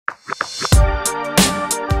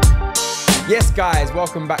Yes, guys,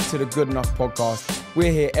 welcome back to the Good Enough podcast.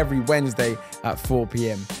 We're here every Wednesday at 4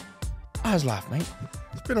 p.m. How's life, mate?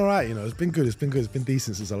 It's been all right, you know. It's been good. It's been good. It's been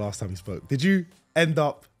decent since the last time we spoke. Did you end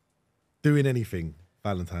up doing anything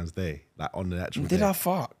Valentine's Day, like on the actual day? Did I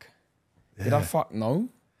fuck? Yeah. Did I fuck? No.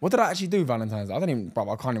 What did I actually do Valentine's Day? I don't even, bro,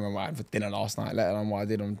 I can't even remember what I had for dinner last night, let alone what I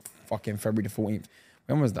did on fucking February the 14th.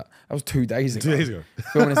 When was that? That was 2 days ago. 2 days ago.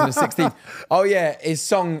 Filming this on the 16th. Oh, yeah, his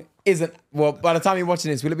song isn't, well, by the time you're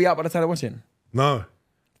watching this, will it be out by the time you're watching? No.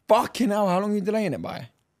 Fucking hell, how long are you delaying it by?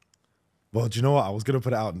 Well, do you know what? I was going to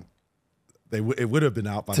put it out. It would have been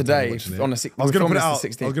out by today, the time on the 16th. I was going to put it out.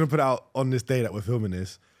 16th. I was going to put it out on this day that we're filming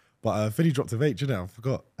this. But Philly dropped a vape, you know, I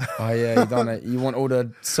forgot. Oh, yeah, you done it. You want all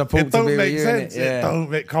the support It to don't be make with you, sense. innit? Yeah. It don't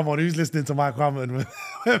make, come on, who's listening to Mike Raman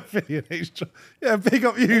when Philly and H drop? Yeah, big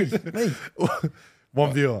up you. Me.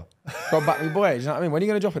 One viewer. Got back me boy, you know what I mean? When are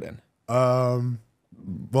you going to drop it then?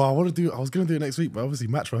 Well, I was going to do it next week, but obviously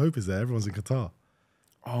Match for Hope is there. Everyone's in Qatar.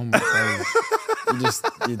 Oh my days.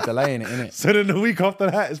 You're delaying it, innit? So then the week after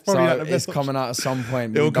that, it's probably like the best it's coming out at some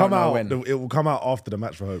point. It will come out. When. It will come out after the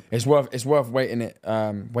Match for Hope. It's worth waiting it.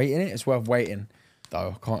 It's worth waiting,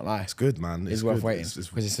 though. I can't lie. It's good, man. It's worth good. waiting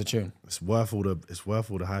because it's a tune. It's worth all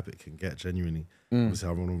the hype it can get. Genuinely, obviously,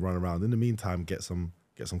 I want to run around. In the meantime, get some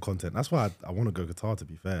content. That's why I want to go Qatar. To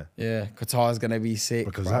be fair, Yeah, Qatar's gonna be sick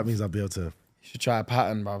because bruv. that means I'll be able to You should try a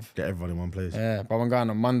pattern, bruv. get everyone in one place. Yeah, but I'm going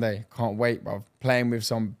on Monday. Can't wait, bruv. Playing with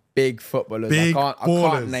some big footballers. Big I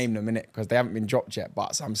ballers. can't name them innit because they haven't been dropped yet.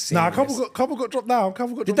 But some serious. Nah, a couple got dropped now. A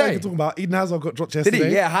couple got dropped. they? Now. Talking about Eden Hazard got dropped Did yesterday.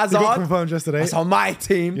 he? Yeah, Hazard. He got confirmed yesterday. That's on my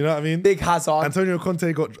team. You know what I mean? Big Hazard. Antonio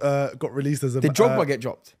Conte got released as a. Did Drogba get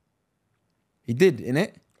dropped? He did,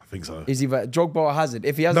 innit? I think so. Is either Drogba or Hazard?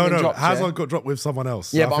 If he hasn't been No, dropped, Hazard got dropped with someone else.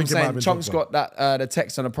 So yeah, I but I'm think it might have saying been Chunk's Drogba. got that the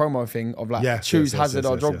text on the promo thing of like choose Hazard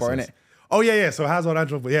or Drogba, innit? Oh yeah. So Hazard and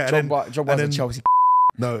Drogba. Yeah. Drogba's a Chelsea.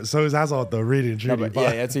 No, so is Hazard though, really and No, truly.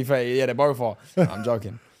 but yeah, to be fair, yeah, they both are. I'm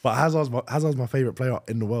joking. But Hazard's my favourite player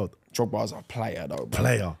in the world. Drogba's a player though. Bro.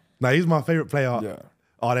 Player. No, he's my favourite player. Yeah.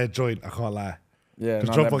 Oh, they're joint. I can't lie. Yeah,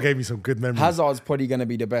 Because Drogba gave me some good memories. Hazard's probably going to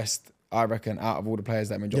be the best, I reckon, out of all the players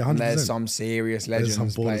that have been dropped. Yeah, And 100%. there's some serious legends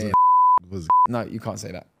There's some ballers playing. was No, you can't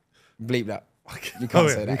say that. Bleep that. You Oh, can't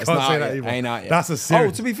yeah, say that. you It's can't not say out that yet. either. Ain't out yet. That's a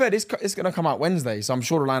serious. Oh, to be fair, it's going to come out Wednesday, so I'm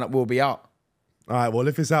sure the lineup will be out. All right, well,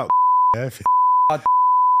 if it's out, yeah,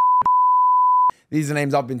 These are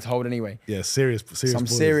names I've been told anyway. yeah, serious Some ballers.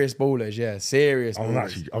 serious ballers, yeah. Serious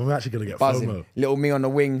ballers. I'm actually gonna get Buzzing. FOMO. Little me on the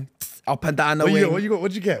wing, up and down the What wing. you got?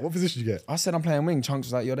 What'd you get? What position did you get? I said I'm playing wing. Chunks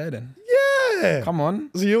was like, you're there then. Yeah. Come on.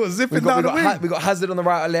 So you were zipping down the wing. We got Hazard on the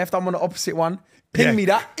right or left. I'm on the opposite one. Ping Yeah. me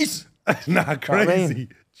that. Ish. Nah, crazy.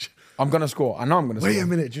 I'm going to score. I know I'm going to score. Wait a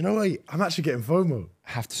minute. Do you know what? I'm actually getting FOMO.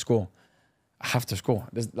 I have to score. I have to score.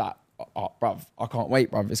 There's like, bruv, I can't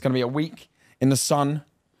wait, bruv. It's going to be a week in the sun.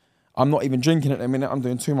 I'm not even drinking at the minute. I'm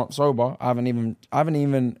doing 2 months sober. I haven't even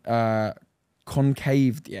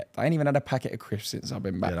concaved yet. I ain't even had a packet of crisps since I've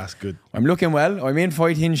been back. Yeah, that's good. I'm looking well. I'm in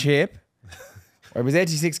fighting shape. I was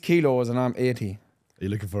 86 kilos and I'm 80. Are you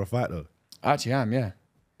looking for a fight though? I actually am, yeah.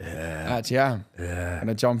 Yeah. I actually am. Yeah.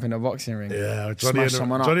 Gonna jump in the boxing ring. Yeah. Smash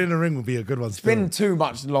someone up. Johnny in the ring would be a good one. It's been too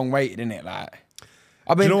much long waited, isn't it? Like,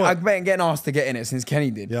 I've been getting asked to get in it since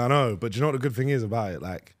Kenny did. Yeah, I know. But do you know what the good thing is about it?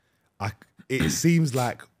 Like, it seems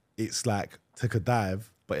like it's like took a dive,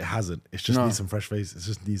 but it hasn't. It just needs some fresh faces. It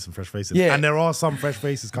just needs some fresh faces. Yeah. And there are some fresh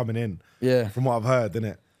faces coming in. Yeah. From what I've heard,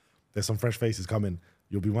 innit? There's some fresh faces coming.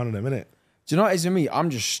 You'll be one of them, innit? Do you know what it is with me? I'm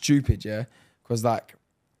just stupid, yeah? Because like,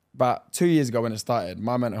 about 2 years ago when it started,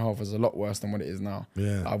 my mental health was a lot worse than what it is now.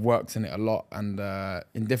 Yeah. I've worked in it a lot and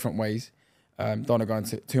in different ways. Don't want to go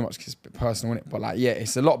into too much because it's personal, innit? But like, yeah,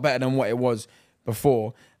 it's a lot better than what it was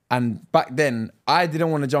before. And back then, I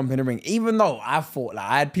didn't want to jump in the ring, even though I thought, like,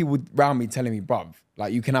 I had people around me telling me, bruv,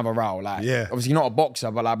 like, you can have a row. Like, Yeah. obviously, you're not a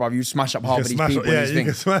boxer, but like, bruv, you smash up half of these smash people up- and yeah, these you can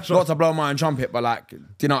things. smash Not up. to blow my own trumpet, but like, do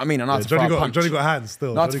you know what I mean? And not to throw a punch. Johnny got hands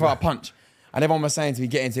still. Not to Johnny throw a got- punch. And everyone was saying to me,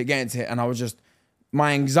 get into it. And I was just,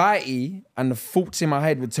 my anxiety and the thoughts in my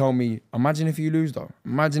head would tell me, imagine if you lose though.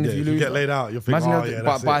 Imagine if you lose. get though. laid out, you'll think, Imagine oh if- yeah, but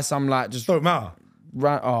that's by it. some like just Don't matter.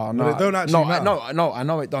 oh no, it don't actually matter. I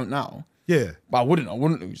know it don't now. Yeah. But I wouldn't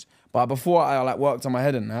lose. But before I like worked on my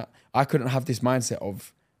head and that, I couldn't have this mindset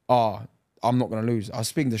of, I'm not gonna lose. I was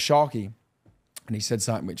speaking to Sharky and he said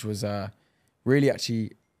something which was really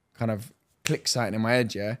actually kind of clicked something in my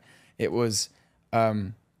head, yeah. It was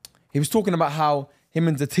he was talking about how him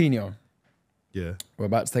and Coutinho Yeah. were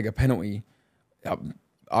about to take a penalty.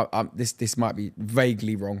 This might be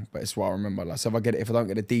vaguely wrong, but it's what I remember. Like, so if I don't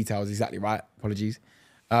get the details exactly right, apologies.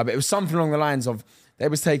 But it was something along the lines of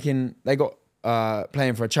they got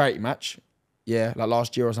playing for a charity match, yeah, like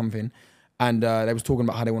last year or something, and they was talking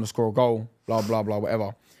about how they want to score a goal, blah, blah, blah,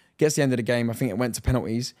 whatever. Gets the end of the game, I think it went to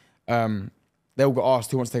penalties. They all got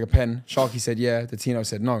asked who wants to take a pen. Sharky said, yeah. The Tino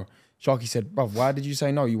said, no. Sharky said, bruv, why did you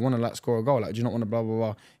say no? You want to like score a goal? Like, do you not want to blah, blah,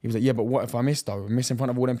 blah? He was like, yeah, but what if I miss though? Miss in front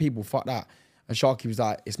of all them people, fuck that. And Sharky was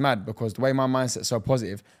like, it's mad because the way my mindset's so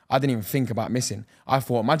positive, I didn't even think about missing. I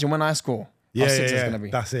thought, imagine when I score, how sick it's gonna be.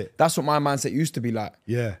 That's it. That's what my mindset used to be like.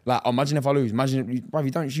 Yeah. Like, imagine if I lose. Imagine,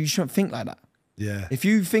 bruv, you shouldn't think like that. Yeah. If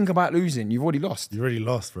you think about losing, you've already lost. You already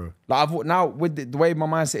lost, bro. Like now with the way my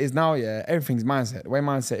mindset is now, yeah, everything's mindset. The way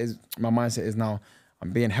my mindset is now,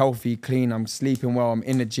 I'm being healthy, clean, I'm sleeping well, I'm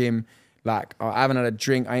in the gym, like I haven't had a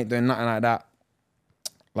drink, I ain't doing nothing like that.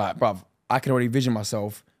 Like, bruv, I can already vision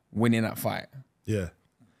myself winning that fight. Yeah.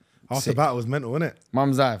 Half the battle was mental, wasn't it?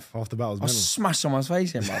 Mum's life. Half the battle was I'll mental. smash someone's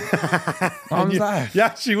face in, bruv. Mum's life.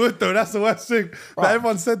 Yeah, she would though. That's the worst thing. But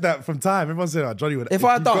everyone said that from time. Everyone said, oh, Johnny would. If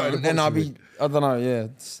I don't, then I'll be, I don't know, yeah.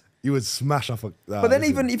 You would smash off a... But then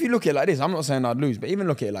even if you look at it like this, I'm not saying I'd lose, but even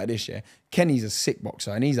look at it like this, yeah. Kenny's a sick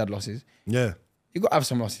boxer and he's had losses. Yeah. You got to have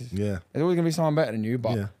some losses. Yeah. There's always going to be someone better than you,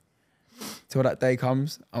 but till that day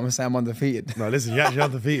comes, I'm going to say I'm undefeated. No, listen, you're actually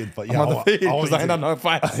undefeated, but yeah, I'm undefeated because I ain't had no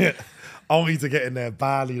fights. I want you to get in there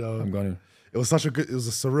badly, though. I'm going to. It was a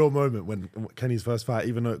surreal moment when Kenny's first fight,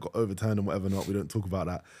 even though it got overturned and whatever not, we don't talk about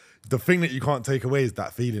that. The thing that you can't take away is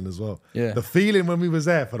that feeling as well. Yeah. The feeling when we was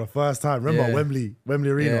there for the first time, remember Wembley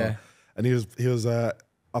Arena? Yeah. And he was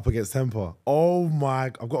up against Temper. Oh my,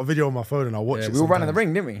 I've got a video on my phone and I'll watch it. We were running the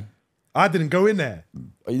ring, didn't we? I didn't go in there.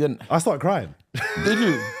 Oh, you didn't? I started crying. Did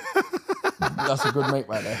you? That's a good mate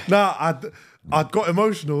right there. Nah, I got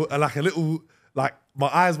emotional and like a little, like my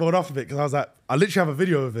eyes rolled off of it because I was like, I literally have a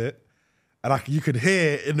video of it, and you could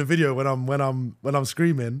hear in the video when I'm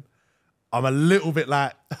screaming, I'm a little bit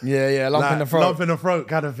like lump in the throat,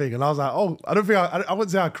 kind of thing. And I was like, oh, I don't think I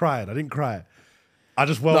wouldn't say I cried. I didn't cry. I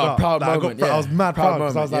just welled up. Proud moment, I was mad proud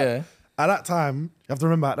because I was like, yeah. At that time, you have to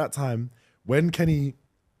remember at that time when Kenny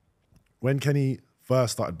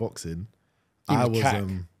first started boxing, he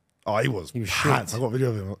was shit. shit. I got a video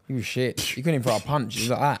of him. He was shit. He couldn't even throw a punch. He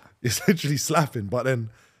was like that. It's literally slapping. But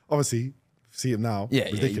then, obviously, see him now. Yeah,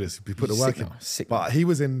 ridiculous. He put the work in. Sick but he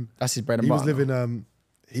was in. That's his bread and butter.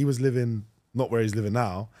 He was living not where he's living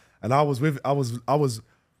now, and I was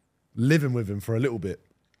living with him for a little bit.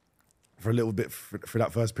 For that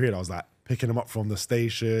first period, I was like picking him up from the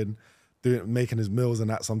station, making his meals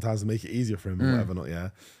and that sometimes to make it easier for him and whatever not. Yeah.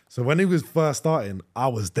 So when he was first starting, I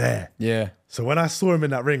was there. Yeah. So when I saw him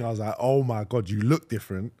in that ring, I was like, oh my God, you look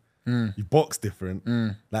different. You box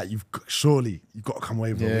different. Like you've got to come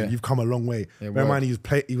away from it. You've come a long way. Yeah, bear in mind,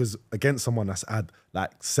 he was against someone that's had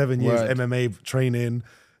like 7 years MMA training,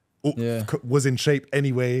 was in shape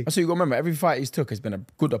anyway. So you got to remember, every fight he's took has been a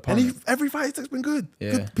good opponent. And every fight he's took's been good.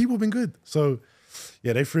 Yeah. Good people have been good. So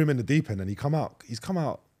yeah, they threw him in the deep end and he's come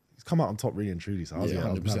out on top really and truly. So I was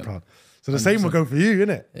mad proud. So the 100%. Same will go for you,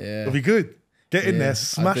 innit? Yeah. It'll be good. Get in there,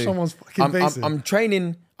 smash someone's fucking face in. I'm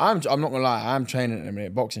training. I'm not gonna lie. I'm training at the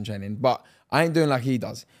minute, boxing training, but I ain't doing like he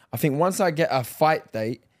does. I think once I get a fight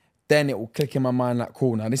date, then it will click in my mind like,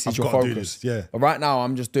 cool, now this is your focus. But right now,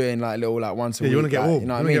 I'm just doing like little like once a week. You want to get warm. You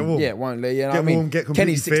know what I mean? Warm. Yeah, you know what I mean?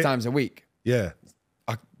 Kenny's 6 times a week. Yeah.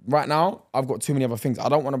 Right now, I've got too many other things. I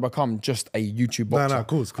don't want to become just a YouTube boxer. No, of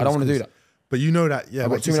course. I don't want to do that. But you know that, yeah. I've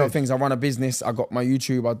got too many other things. I run a business. I got my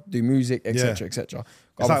YouTube. I do music, etc., etc.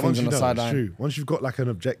 Got other things on the sideline. Once you've got like an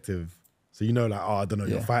objective, so you know, like, oh, I don't know,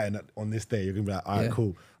 you're fighting on this day. You're gonna be like, all right,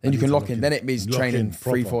 cool. Then you can lock in. Then it means training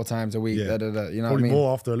 3-4 times a week. You know what I mean? Probably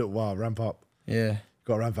more after a little while. Ramp up. Yeah.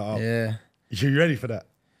 Got to ramp it up. Yeah. You ready for that?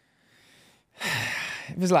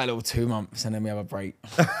 It was like a little 2 months, and then we have a break.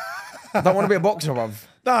 I don't want to be a boxer, bruv.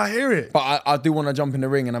 Nah, I hear it. But I do want to jump in the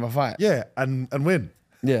ring and have a fight. Yeah, and win.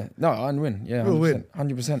 Yeah, no, and win. Yeah,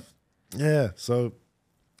 100%. Yeah, so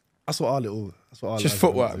that's what just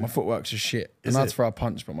footwork. My footwork's just shit. And that's for a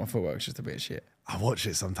punch, but my footwork's just a bit of shit. I watch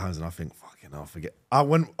it sometimes and I think, fucking hell, forget. Oh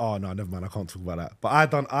no, never mind. I can't talk about that.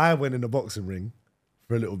 But I went in the boxing ring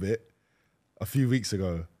for a little bit a few weeks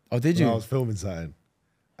ago. Oh, did you? I was filming something.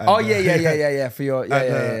 And, yeah. For your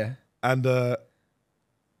yeah. And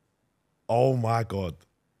oh my God,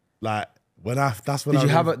 like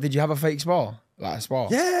did you have a fake spar? Like a spar?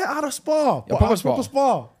 Yeah, I had a spar. A proper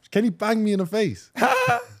spar. Can he bang me in the face?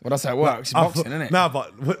 Well, that's how it works. It's boxing, isn't it? No,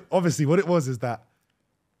 but obviously what it was is that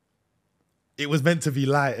it was meant to be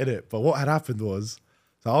light, innit? But what had happened was,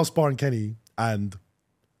 so I was sparring Kenny and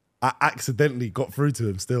I accidentally got through to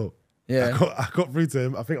him still. Yeah. I got through to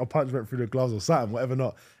him. I think a punch went through the gloves or something, whatever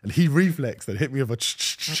not. And he reflexed and hit me with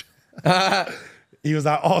a He was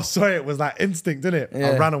like, oh, sorry. It was like instinct, didn't it? Yeah.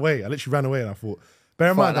 I ran away. I literally ran away and I thought, bear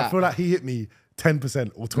in mind, I feel like he hit me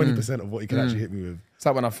 10% or 20% of what he can actually hit me with. It's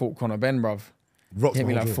like when I fought Conor Ben, bruv. Rocks Hit my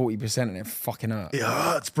me like whole jaw. 40% and it fucking hurt. It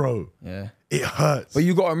hurts, bro. Yeah. It hurts. But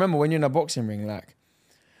you got to remember when you're in a boxing ring, like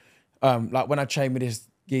when I train with this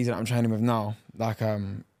geezer that I'm training with now, like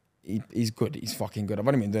he's good. He's fucking good. I've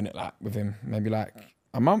only been doing it like with him maybe like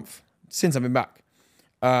a month since I've been back.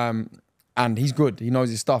 And he's good. He knows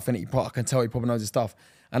his stuff, and I can tell he probably knows his stuff.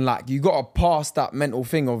 And like you got to pass that mental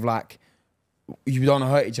thing of like you don't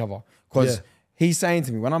hurt each other, because he's saying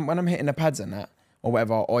to me when I'm hitting the pads and that or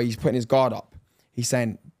whatever, or he's putting his guard up, he's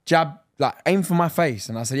saying jab, like aim for my face,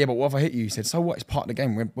 and I said, yeah, but what if I hit you? He said, so what? It's part of the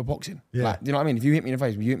game. We're boxing. Yeah. Like, you know what I mean? If you hit me in the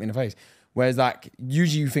face, well, you hit me in the face. Whereas like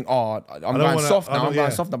usually you think, oh, I'm going soft now,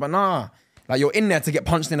 but nah, like you're in there to get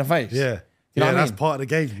punched in the face. Yeah. You know what I that's mean? part of the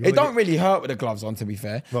game. It don't really hurt with the gloves on, to be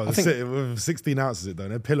fair. Well, I think with 16 ounces, it don't.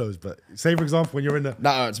 They're pillows, but say for example, when you're in the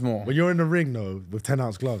that hurts more. when you're in the ring though with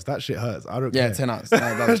 10-ounce gloves, that shit hurts. I don't care. Yeah, 10 ounce.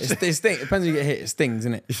 It stings. It depends when you get hit. It stings,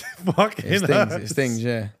 innit? Fucking It stings. hurts. It stings.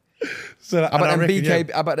 Yeah. So How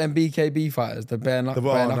about them BKB fighters? The bare knuckle.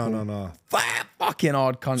 No. Fucking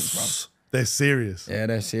hard cunts, bro. They're serious. Yeah,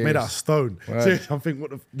 they're serious. Made out of stone. Word. Seriously, I'm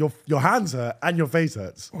thinking, your hands hurt and your face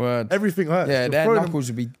hurts. Word. Everything hurts. Yeah, You're their throwing knuckles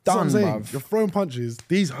would be That's what I'm done, saying. bruv. You're throwing punches.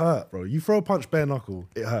 These hurt, bro. You throw a punch bare knuckle,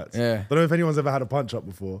 it hurts. Yeah. Don't know if anyone's ever had a punch up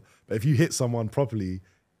before, but if you hit someone properly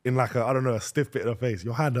in like a stiff bit of the face,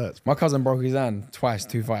 your hand hurts. My cousin broke his hand twice,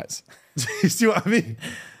 2 fights. You see what I mean?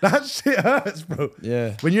 That shit hurts, bro.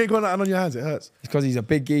 Yeah. When you ain't got nothing on your hands, it hurts. It's because he's a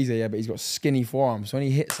big geezer, yeah, but he's got skinny forearms. So when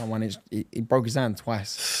he hit someone, he broke his hand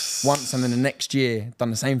twice. Once, and then the next year, done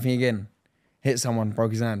the same thing again. Hit someone,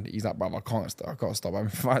 broke his hand. He's like, bruv, I can't stop. I gotta stop having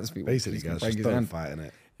fights with people. Basically, He's gonna guys, break just his don't hand. fight in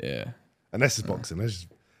it. Yeah. Unless it's boxing. Let's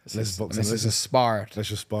boxing. This is a spar. Let's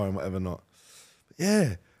just spar and whatever not. But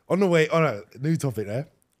yeah. On the way, new topic there.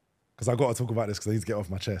 Because I got to talk about this because I need to get off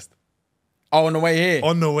my chest. Oh, on the way here.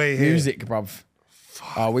 On the way here. Music, bruv.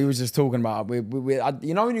 We were just talking about,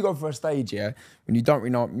 you know when you go for a stage, yeah, when you don't really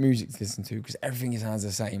know what music to listen to because everything sounds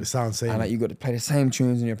the same. It sounds the same. And like, you got to play the same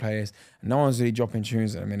tunes in your playlist. And no one's really dropping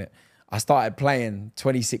tunes in a minute. I started playing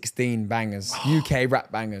 2016 bangers, UK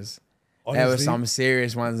rap bangers. Honestly, there were some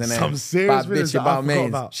serious ones in there. Some serious Bad videos bitch that I about forgot me.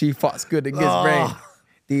 about. She fucks good and gets brain.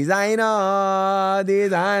 Designer.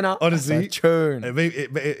 Honestly, that's a tune.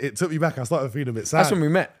 it took me back. I started feeling a bit sad. That's when we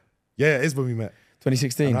met. Yeah, it is when we met.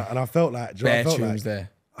 2016. And I felt like, do you know Bare what I felt tunes like? there.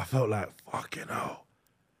 I felt like, fucking hell,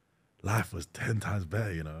 life was 10 times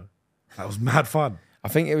better, you know? That was mad fun. I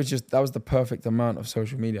think it was that was the perfect amount of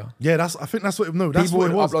social media. Yeah, I think that's what, no, that's People what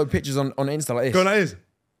would it was. upload pictures on Insta like this. Go like this.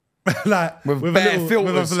 Like, With a bare little-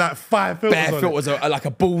 filters. With like 5 filters Bare on it. filters, like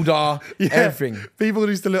a Buddha, Yeah. everything. People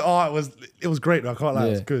used to look, it was great though, I can't lie,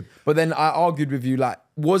 it was good. But then I argued with you, like,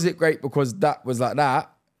 was it great because that was like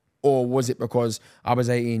that? Or was it because I was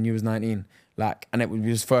 18, you was 19? Like, and it was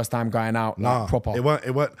his first time going out, like, proper. It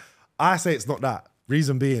weren't. I say it's not that.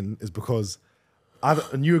 Reason being is because,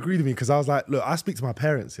 and you agreed with me because I was like, look, I speak to my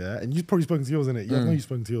parents, yeah, and you've probably spoken to yours, innit? Yeah, I know you've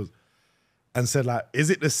spoken to yours. And said like,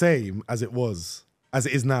 is it the same as it is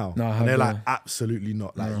now? No, I and they're have, like, absolutely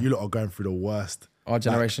not. Like, you lot are going through the worst. Our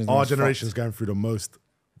generation's Our generation's going through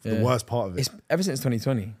the worst part of it. It's ever since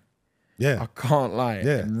 2020. Yeah. I can't lie.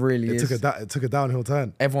 Yeah. It really is. It took a downhill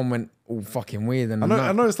turn. Everyone went all fucking weird. And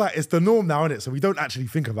I know it's like, it's the norm now, innit? So we don't actually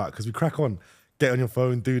think about it because we crack on, get on your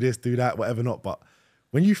phone, do this, do that, whatever not. But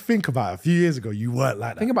when you think about it, a few years ago, you weren't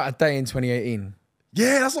like that. Think about a day in 2018.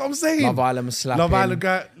 Yeah, that's what I'm saying. Love Island was slapping. Love Island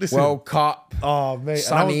guy, listen. World Cup. Oh, mate.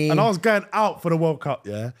 Sunny. And I was going out for the World Cup,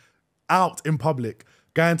 yeah? Out in public.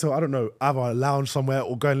 Going to, I don't know, either a lounge somewhere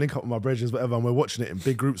or go and link up with my brethren, whatever, and we're watching it in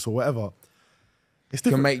big groups or whatever. It's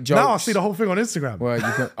different. make jokes. Now I see the whole thing on Instagram. Word,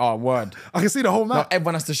 word. I can see the whole No, map.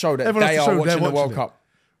 everyone has to show that Everyone has they to are show they're watching the watching World it. Cup.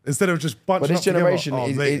 Instead of just bunching But this up together. generation Oh,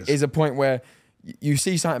 mate, is a point where you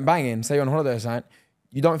see something banging, say you're on holiday or something,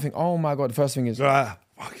 you don't think, oh my God, the first thing is, let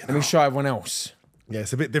me show everyone else. Yeah,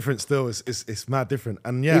 it's a bit different still. It's mad different.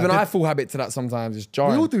 And yeah, Even I fall habit to that sometimes. It's we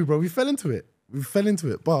jarring. all do, bro. We fell into it.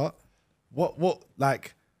 But what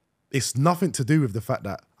like, it's nothing to do with the fact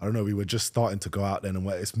that, I don't know, we were just starting to go out then and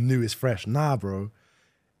it's new, it's fresh. Nah, bro.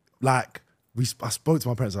 Like, I spoke to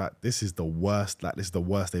my parents like, this is the worst. Like, this is the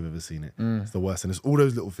worst they've ever seen it. It's the worst. And it's all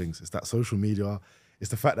those little things. It's that social media.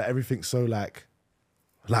 It's the fact that everything's so like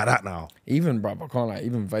that now. Even, bruv, I can't lie,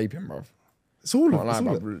 even vaping, bruv. It's all Can't of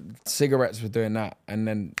lie, it. bruv. Cigarettes were doing that, and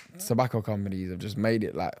then tobacco companies have just made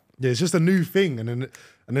it like. Yeah, it's just a new thing. And then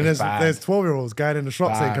there's bad. 12-years going in the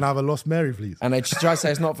shop saying, Bad. can I have a Lost Mary, please? And they try to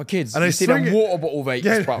say it's not for kids. And you they see them swing it. water bottle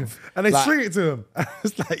vapes, bruv. And they Like, string it to them.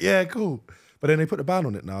 It's like, yeah, cool. But then they put the ban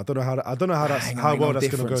on it now. I don't know how ain't that's gonna how make well no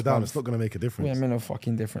that's gonna go difference, down. bruv. It's not gonna make a difference. Yeah, no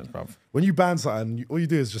fucking difference, bruv. When you ban something, all you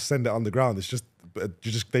do is just send it underground. It's just but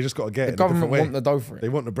they just got to get The it. government want the dough for it. They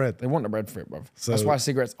want the bread. They want the bread for it, bruv. So- That's why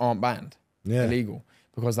cigarettes aren't banned. Yeah. Illegal.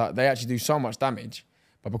 Because like, they actually do so much damage,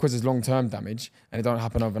 but because it's long-term damage and it don't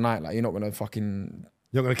happen overnight, like you're not gonna fucking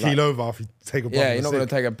You're not gonna keel over if you take a puff. you're not gonna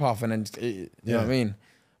take a puff and then just eat it. You know what I mean?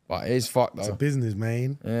 But it is fucked though. It's a business,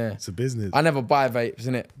 man. Yeah. It's a business. I never buy vapes,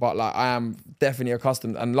 innit? But like I am definitely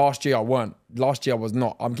accustomed. And last year I weren't. Last year I was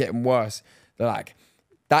not. I'm getting worse. They're like,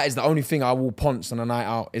 that is the only thing I will ponce on a night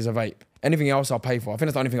out is a vape. Anything else I'll pay for. I think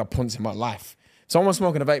that's the only thing I ponce in my life. Someone's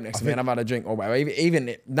smoking a vape next to me and I've had a drink or whatever.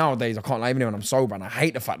 Even nowadays, I can't lie, even when I'm sober, and I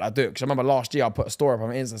hate the fact that I do it. Because I remember last year I put a story up on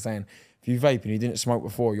my Insta saying, if you vape and you didn't smoke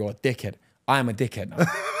before, you're a dickhead. I am a dickhead now.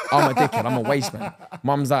 I'm a dickhead. I'm a waste man.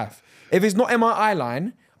 Mum's life. If it's not in my eye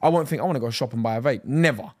line, I won't think I want to go shop and buy a vape.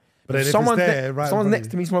 Never. But if then someone's, someone's right, next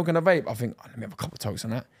to me smoking a vape, I think, oh, let me have a couple of tokes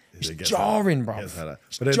on that. It's jarring, bro.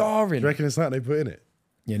 It's jarring. Do you reckon it's something they put in it?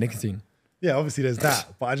 Yeah, nicotine. Yeah, obviously there's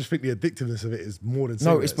that, but I just think the addictiveness of it is more than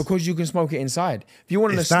No, cigarettes. it's because you can smoke it inside. If you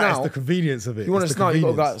want to It's snout, the convenience of it. if you want to It's the snout, you've got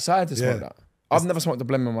to go convenience. outside to smoke Yeah. that. I've never smoked a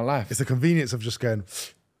blend in my life. It's the convenience of just going.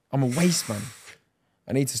 I'm a waste man.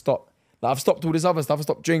 I need to stop. Like, I've stopped all this other stuff. I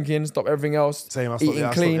stopped drinking, stopped everything else. Same. Eating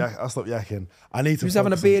clean. I stopped yakking. I need to. I was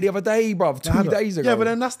having a focus beer on- the other day, bruv, 2 days ago. Yeah, but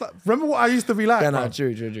then that's that. Remember what I used to be like? Yeah, no, bruv?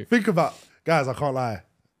 true. Think about, guys. I can't lie.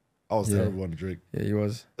 I was terrible on the drink. Yeah, he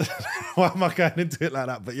was. Why am I going into it like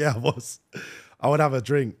that? But yeah, I was. I would have a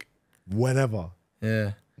drink whenever.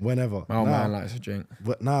 Yeah. Whenever. My old Now- man likes to drink.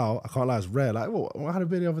 But now I can't lie. It's rare. Like, what? I had a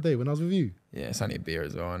beer the other day when I was with you. Yeah, it's only a beer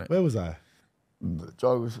as well, isn't it? Where was I?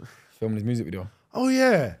 Joe was filming his music video. Oh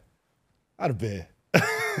yeah, I had a beer.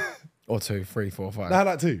 Or 2, 3, 4, 5. I had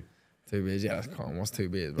that too. 2 beers, yeah, that's calm. What's 2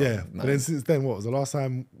 beers, bro? Yeah, No. but then since then, what was the last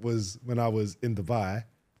time? Was when I was in Dubai,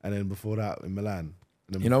 and then before that in Milan.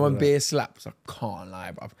 And then You know before when that- beer slaps? I can't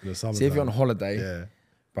lie, bruv. In the See if you're on summertime. holiday, Yeah,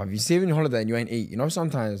 bruv, you see if you're on holiday and you ain't eat, you know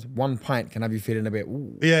sometimes 1 pint can have you feeling a bit,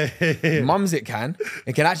 ooh. yeah. Mums it can.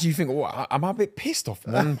 It can actually think, oh, I'm a bit pissed off.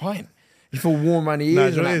 1 pint. You feel warm around the Nah,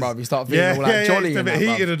 ears and that, it is. bruv. You start feeling all like jolly it's a and bit that,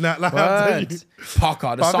 heated bruv. and that. Like, I'm telling you. Words. Pucker,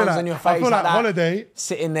 the But I feel sun's like- on your I face feel like like that. holiday.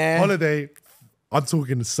 Sitting there. Holiday, I'm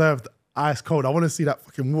talking served ice cold. I want to see that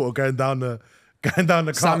fucking water going down the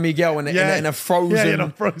cup. San Miguel in a frozen, yeah, in a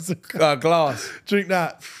frozen glass. Drink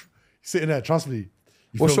that. Sitting there, trust me.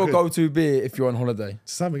 You What's feel your good. go-to beer if you're on holiday?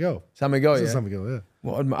 San Miguel. San Miguel, It's a yeah. San Miguel, yeah.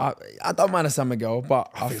 Well, I don't mind a San Miguel, but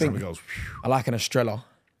I San think Miguel's. I like an Estrella.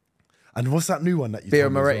 And what's that new one that you Beer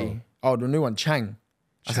told me as Moretti. well? Oh, the new one, Chang.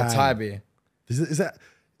 That's a Chang. Thai beer. Is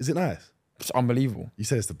it nice? It's unbelievable. You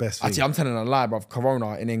said it's the best thing. Actually, I'm telling a lie, bruv.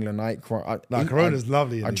 Corona in England, like, Corona's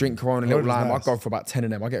lovely. I drink Corona, little Corona's lime. nice. I go for about 10 of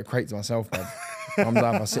them. I get a crate to myself, bruv. I'm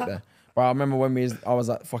down if I sit there. But I remember when I was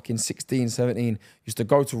like fucking 16, 17, used to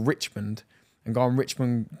go to Richmond and go on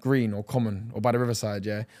Richmond Green or Common or by the Riverside,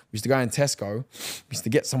 yeah. We used to go in Tesco. We used to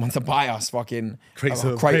get someone to buy us fucking Crates a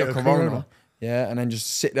of- crate crate of of Corona. Corona. Yeah, and then just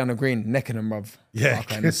sit down the green, necking them, bruv. Yeah,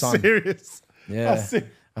 Fucking in the sun. serious. Yeah, That's it.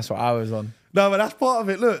 that's what I was on. No, but that's part of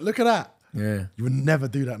it. Look at that. Yeah. You would never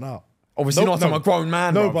do that now. Obviously No, not. I'm a grown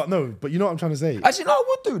man, No, bruv. but you know what I'm trying to say. Actually, no, I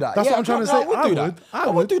would do that. That's yeah, what I'm trying to no, say. I would do that. I I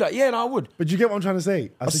would would. do that. Yeah, no, I would. But you get what I'm trying to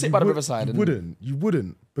say. I said sit you by the would- riverside You and- wouldn't. You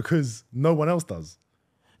wouldn't because no one else does.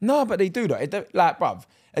 No, but they do that. Like, bruv,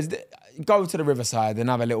 go to the riverside and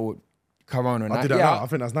have a little Corona. And I do that now. I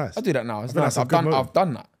think that's nice. I do that now. It's think nice. that's a good move. I've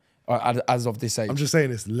done that as of this age. I'm just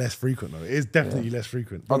saying it's less frequent though. It is definitely less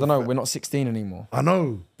frequent. I don't know. We're not 16 anymore. I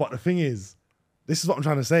know, but the thing is, this is what I'm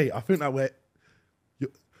trying to say. I think that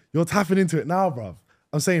you're tapping into it now, bruv.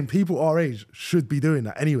 I'm saying people our age should be doing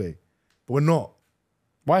that anyway, but we're not.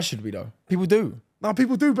 Why should we though? People do. No,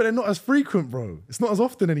 people do, but they're not as frequent, bro. It's not as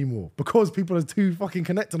often anymore because people are too fucking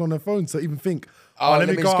connected on their phones to even think, Oh, let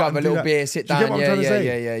me go just out grab and a do little that. beer, sit Do you get down. what I'm Yeah, trying to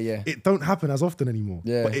yeah, say? yeah. It don't happen as often anymore,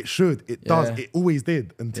 Yeah. but it should. It does. Yeah. It always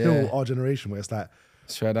did until Yeah. our generation where it's like,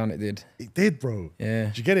 Swear down, it did. it did, bro. Yeah.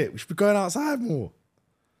 Do you get it? We should be going outside more.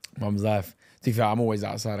 Mum's life. To be fair, I'm always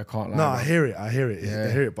outside. I can't lie. No, bruv. I hear it. I hear it. Yeah.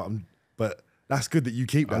 I hear it. But that's good that you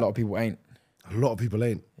keep A that. lot of people ain't. A lot of people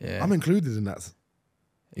ain't. Yeah. I'm included in that.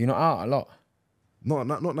 You're not out a lot. Not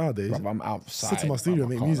nowadays. Bruv, I'm outside. Sit in my studio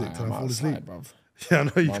and bruv. I make can't music lie, till I I'm fall outside, asleep. bruv. Yeah, I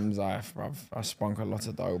know you. Mum's life, bruv. I spunk a lot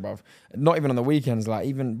of dough, bruv. Not even on the weekends. Like,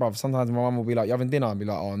 even, bruv, sometimes my mum will be like, you having dinner? I'll be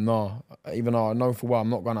like, oh, no. Even though I know for well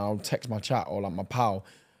I'm not gonna, I'll text my chat or like my pal,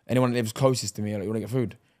 anyone that lives closest to me, like, you wanna get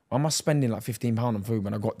food? Why am I spending like £15 on food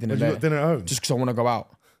when I got dinner You there? got dinner at home. Just because I want to go out.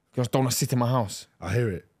 Because I don't want to sit in my house. I hear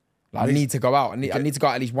it. Like, I need to go out. I need to go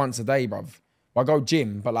out at least once a day, bruv. Well, I go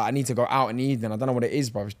gym, but like I need to go out in the evening. I don't know what it is,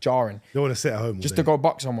 bruv. It's jarring. You don't want to sit at home. Just to go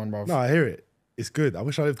buck someone, bruv. No, I hear it. It's good. I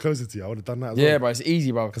wish I lived closer to you. I would have done that as well. Yeah, bro, it's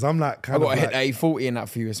easy, bruv. Because I'm like I kind of got to hit like, the A40 in that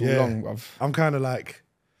for you. It's all long, bruv. I'm kind of like,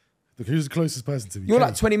 look, who's the closest person to me? You're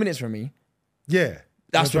Kenny. like 20 minutes from me. Yeah.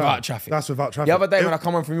 That's No without doubt. traffic. That's without traffic. The other day when I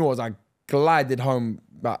come home from yours, I glided home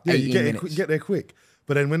about 18 minutes. You get there quick.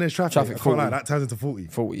 But then when there's traffic, I can't 40. lie, that turns into 40.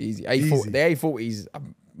 40 easy. Easy. The A40's,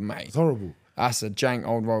 mate. It's horrible. That's a jank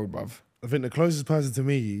old road, bruv. I think the closest person to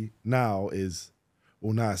me now is,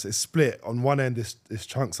 well, nice. It's split. On one end is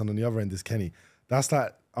Chunks, and on the other end is Kenny. That's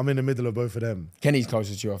like, I'm in the middle of both of them. Kenny's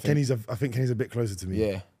closest to you, I think. I think Kenny's a bit closer to me.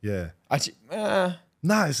 Yeah. Yeah. Actually,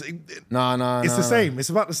 Nah, it's the same. It's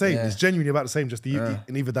about the same. Yeah. It's genuinely about the same, just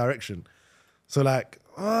in either direction. So like,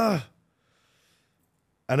 and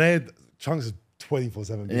then Chunks is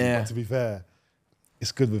 24/7. Yeah. But to be fair,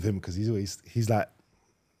 it's good with him because he's like,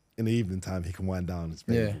 in the evening time he can wind down. It's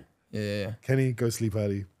painful. Yeah. Kenny, go sleep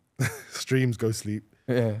early. Streams, go sleep.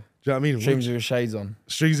 Yeah. Do you know what I mean? Streams with your shades on.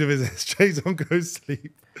 Streams with his shades on, go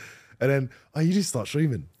sleep. And then, you just start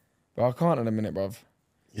streaming. But I can't in a minute, bruv.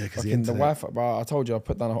 Yeah, because The Wi-Fi, bro. I told you I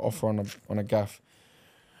put down an offer on a gaff.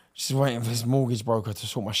 Just waiting for this mortgage broker to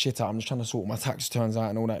sort my shit out. I'm just trying to sort my tax returns out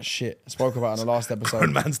and all that shit. I spoke about it in the last episode.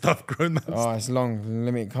 Grown man stuff. Oh, it's long.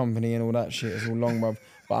 Limited company and all that shit. It's all long, bruv.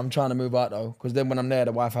 But I'm trying to move out though, because then when I'm there,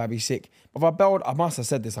 the Wi-Fi be sick. But if I must have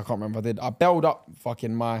said this, I can't remember if I did. I bailed up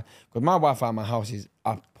fucking because my Wi-Fi in my house is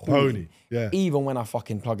appalling. Pony, yeah. Even when I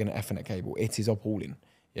fucking plug in an Ethernet cable, it is appalling.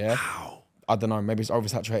 Yeah. How? I don't know. Maybe it's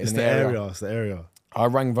oversaturated It's in the the area. It's the area. I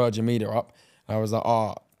rang Virgin Media up. And I was like,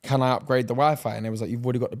 can I upgrade the Wi-Fi? And it was like, you've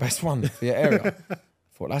already got the best one for your area. I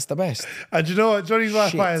thought, that's the best. And you know what? Johnny's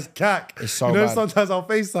Wi-Fi is cack. It's so you know, bad. sometimes I'll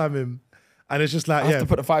FaceTime him and it's just like, I have to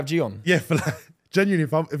put the 5G on. Yeah, for like, genuinely,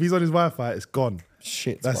 if he's on his Wi-Fi, it's gone.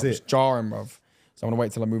 Shit, That's bruv. It's it. jarring, bruv. So I'm going to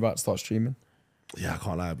wait till I move out to start streaming. Yeah, I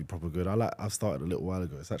can't lie, it'd be proper good. I've started a little while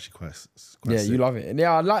ago. It's actually quite Yeah, sick. you love it. And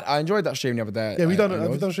yeah, I enjoyed that stream the other day. Yeah, we done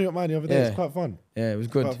yours. stream up mine the other day. Yeah. It's quite fun. Yeah, it was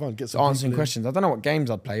good. Quite fun. Get some Answering people in. questions. I don't know what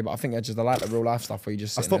games I'd play, but I think I like the real life stuff where you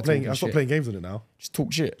just I sit stopped there playing. I talking stopped shit. playing games on it now. Just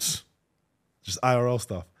talk shit. Just IRL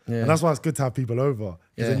stuff. Yeah. And that's why it's good to have people over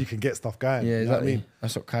because then you can get stuff going. Yeah, You know what I exactly. mean?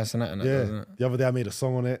 That's what Kai Sinat and that Yeah. does, isn't it? The other day I made a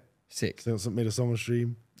song on it. Sick. So made a song on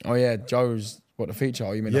stream. Oh yeah, Joe's the feature.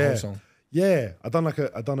 Oh, you mean the whole song? Yeah, I done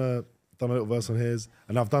a little verse on his,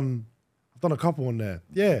 and I've done a couple on there.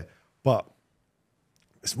 Yeah, but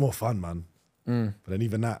it's more fun, man. But then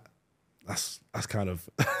even that's kind of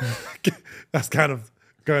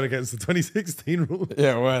going against the 2016 rule.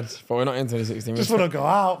 Yeah, word. But we're not into the 16. Just want to go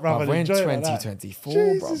out, bro. We're in enjoy it like that. 2024,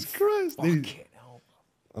 Jesus bruv. Christ, dude. Fucking hell.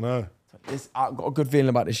 I know. I've got a good feeling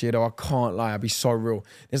about this year, though. I can't lie. I'll be so real.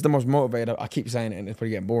 It's the most motivated. I keep saying it, and it's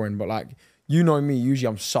probably getting boring. But like, you know me. Usually,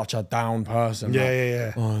 I'm such a down person.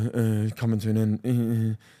 Yeah. It's coming to an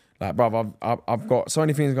end. Like, bruv, I've got so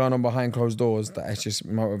many things going on behind closed doors that it's just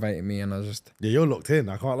motivating me, and Yeah, you're locked in.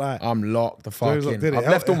 I can't lie. I'm locked the fuck locked in. in. I've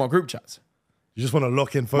left all my group chats. You just want to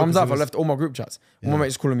lock in. Mum's Focus. up. I left all my group chats. My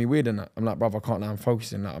mate's calling me weird and that. I'm like, bruv, I can't now. I'm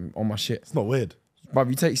focusing. Like, I'm on my shit. It's not weird. Bruv,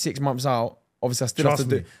 you take 6 months out. Obviously, I still Trust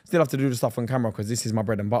have to do the stuff on camera because this is my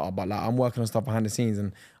bread and butter. But like, I'm working on stuff behind the scenes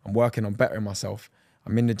and I'm working on bettering myself.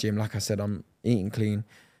 I'm in the gym, like I said, I'm eating clean.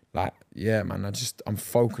 Like, yeah, man, I'm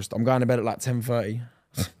focused. I'm going to bed at like 10:30.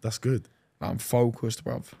 That's good. I'm focused,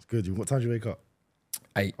 bruv. It's good. What time do you wake up?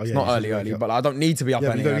 8. Oh, it's yeah, not you early, should wake up. but I don't need to be up Yeah,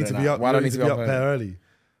 early. you don't need to be up. Why You don't need to be up there early.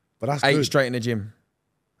 But that's 8 good. straight in the gym.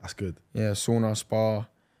 That's good. Yeah, sauna, spa,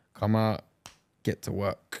 come out, get to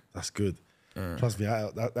work. That's good. Trust me,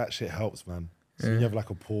 that shit helps, man. So when you have like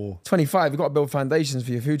a poor 25, you've got to build foundations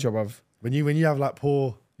for your future, bruv. when you have like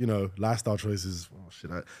poor, lifestyle choices. Oh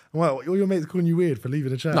shit! All your mates calling you weird for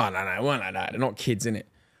leaving the chat. No, it weren't like that. They're not kids, innit?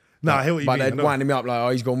 No, I hear what you But mean. I they're know. winding me up like, oh,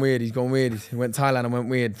 he's gone weird. He went Thailand and went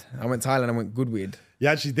weird. I went Thailand and went good weird. You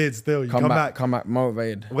actually did still. You Come back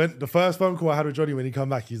motivated. When the first phone call I had with Johnny, when he come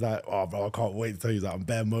back, he's like, "Oh, bro, I can't wait to tell you that I'm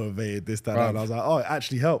bare motivated, this, that, that." And I was like, "Oh, it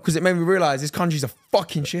actually helped." Because it made me realise this country's a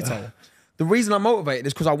fucking shithole. The reason I'm motivated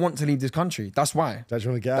is because I want to leave this country. That's why. Don't you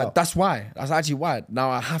want to get out? That's why. That's actually why. Now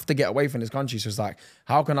I have to get away from this country. So it's like,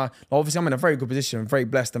 how can I? Obviously, I'm in a very good position. I'm very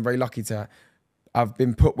blessed and very lucky to have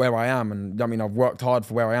been put where I am. And I mean, I've worked hard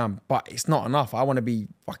for where I am. But it's not enough. I want to be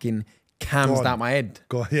fucking cams Gone. out my head.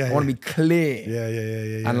 Yeah, I want to be clear.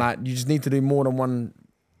 Yeah. And like, you just need to do more than one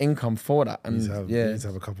income for that. And You need to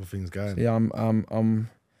have a couple of things going. yeah,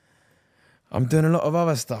 I'm doing a lot of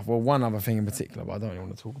other stuff. Well, one other thing in particular, but I don't really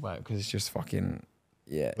want to talk about it because it's just fucking,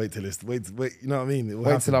 yeah. Wait, you know what I mean? It will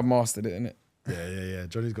Wait happen. till I've mastered it, innit? Yeah.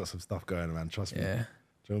 Johnny's got some stuff going, man. Trust me. Yeah.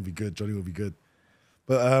 Johnny will be good.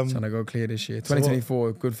 But Trying to go clear this year.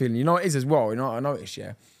 2024, good feeling. You know what it is as well? You know what I noticed,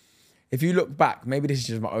 yeah? If you look back, maybe this is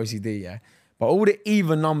just my OCD, yeah? But all the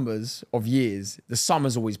even numbers of years, the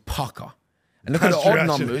summer's always pucker. And look at the That's true, odd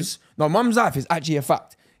actually. numbers. No, mum's life is actually a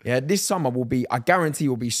fact. Yeah, this summer I guarantee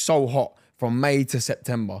will be so hot from May to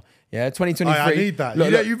September. Yeah, 2023. I need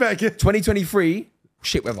that. You better get 2023,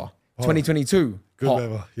 shit weather. 2022, good hot.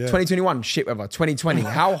 weather, yeah. 2021, shit weather. 2020,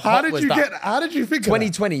 how hot was that? How did you think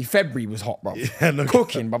 2020, February was hot, bro. Yeah, no,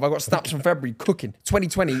 cooking, bro. I got snaps from February, cooking.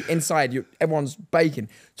 2020, inside, everyone's baking.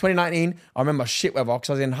 2019, I remember shit weather because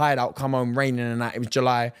I was in hideout, come home, raining and that. It was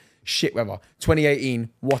July, shit weather. 2018,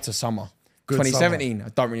 what a summer. Good 2017, summer. I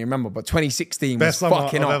don't really remember, but 2016 best was summer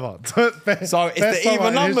fucking of hot. ever. So it's the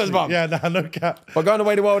even numbers, bro. Yeah, nah, no cap. But going the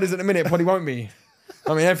way the world is at the minute, probably won't be.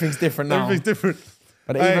 I mean, everything's different now. Everything's different.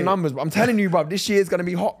 But the even numbers. But I'm telling you, bruv, this year's going to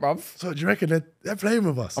be hot, bruv. So do you reckon they're playing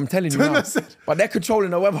with us? I'm telling you now. But they're controlling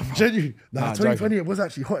the weather, bruv. Genuinely. Nah, 2020, joking. it was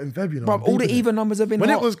actually hot in February. Bruv, all the even numbers have been when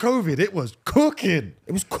hot. it was COVID, it was cooking.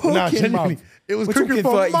 It was cooking, Nah, genuinely, bruv. it was We're cooking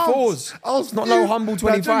talking for 34s. months. I was Not no humble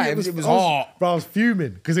 25s. It was hot. Bro, I was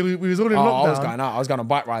fuming because we was all in Oh, lockdown. I was going out. I was going on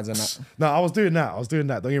bike rides and that. No, I was doing that. Don't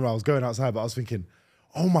get me wrong, I was going outside, but I was thinking,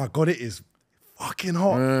 oh my God, it is fucking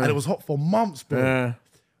hot. And it was hot for months, bro. Yeah.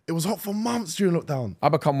 It was hot for months during lockdown. I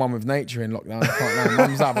become one with nature in lockdown. I can't lie.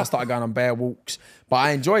 Mum's out. I started going on bare walks, but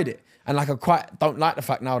I enjoyed it. And like I quite don't like the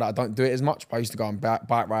fact now that I don't do it as much. But I used to go on bike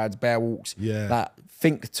rides, bare walks. Yeah. That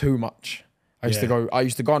think too much. I used to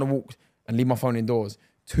go on a walk and leave my phone indoors.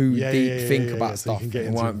 Too deep, think about so you stuff. can get It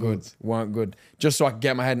into weren't good. thoughts. Weren't good. Just so I could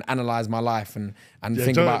get in my head and analyze my life and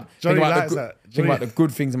think Johnny about think likes that. about the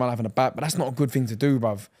good things in my life and the bad. But that's not a good thing to do,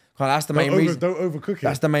 bruv. That's the main reason. Don't overcook it.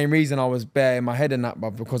 That's the main reason I was bare in my head in that,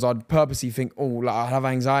 bruv, because I'd purposely think, oh, like I have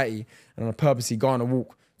anxiety, and I'd purposely go on a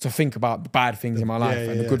walk to think about the bad things in my life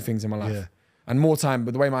and the good things in my life. Yeah. And more time,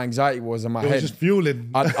 but the way my anxiety was in my It head, was just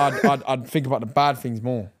fueling. I'd think about the bad things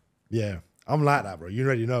more. Yeah, I'm like that, bro. You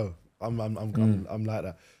already know. I'm like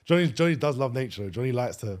that. Johnny does love nature. Johnny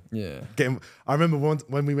likes to get him. I remember once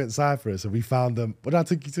when we went Cyprus and we found what did I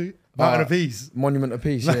take you to? Mountain of Peace. Monument of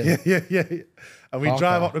Peace, yeah. yeah. And we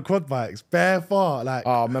drive up the quad bikes, bare far, like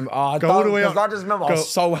Oh, remember, go all the way up. I just remember I was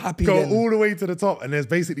so happy Go then. all the way to the top, and there's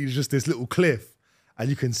basically just this little cliff, and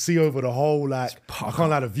you can see over the whole. Like I can't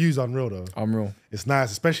lie, the view's unreal though. Unreal. It's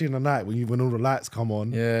nice, especially in the night when all the lights come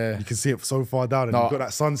on. Yeah. you can see it so far down, and you've got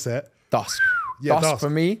that sunset. Dusk. Yeah,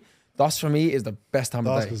 dusk for me is the best time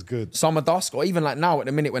of Dusk day. is good. Summer dusk, or even like now at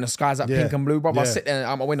the minute when the sky's like pink and blue, bruv. I sit there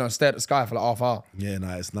out my window and stare at the sky for like half hour. Yeah, no,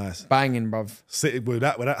 it's nice. Banging, bruv. Sitting with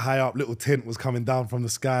that high up little tint was coming down from the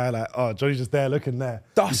sky, like, oh, Johnny's just there looking there.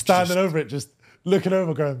 Dusk He's standing just- over it, just looking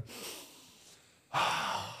over, going,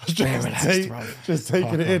 Very relaxed, bruv. just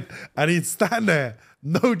taking it in. And he'd stand there,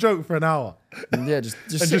 no joke, for an hour. Yeah, just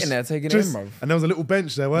And sitting there taking it in, bruv. And there was a little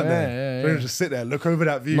bench there, weren't there? Yeah. Johnny would just sit there, look over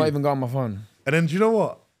that view. Not even go on my phone. And then do you know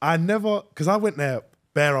what? I never, because I went there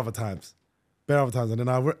bare other times. And then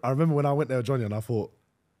I remember when I went there with Johnny and I thought,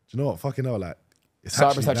 do you know what? Fucking hell, like, it's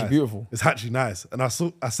Cyprus actually actually nice. beautiful. It's actually nice. And I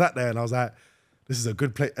sat there and I was like, this is a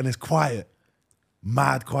good place. And it's quiet.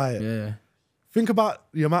 Mad quiet. Yeah. Think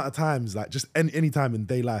about the amount of times, like just any time in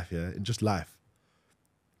day life, yeah, in just life,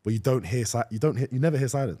 where you never hear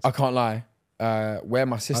silence. I can't lie. Where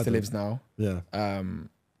my sister do. lives now, Yeah.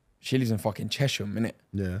 she lives in fucking Cheshire, innit?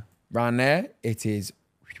 Yeah. Round there, it is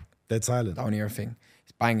Dead silent. don't hear a thing.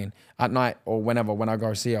 It's banging. At night or whenever, when I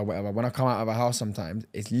go see her or whatever, when I come out of her house sometimes,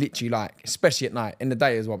 it's literally like, especially at night, in the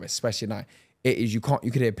day as well, but especially at night, it is, you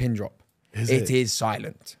could hear a pin drop. It is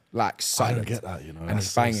silent. Like silent. I don't get that, you know. And That's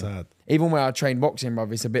it's so banging. sad. Even where I train boxing,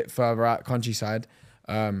 bruv, it's a bit further out countryside.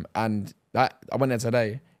 And that I went there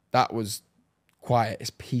today, that was quiet.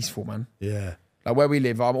 It's peaceful, man. Yeah. Like where we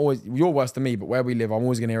live, you're worse than me, but where we live, I'm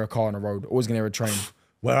always gonna hear a car on the road, always gonna hear a train.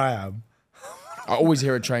 Where I am, I always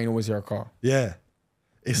hear a train, always hear a car. yeah.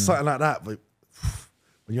 It's something like that, but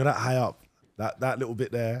when you're that high up, that little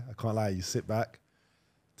bit there, I can't lie, you sit back,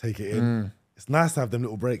 take it in. It's nice to have them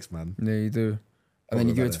little breaks, man. Yeah, you do. And then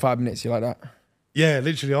you give it 5 minutes, you're like that. Yeah,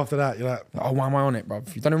 literally after that, you're like, Oh, why am I on it,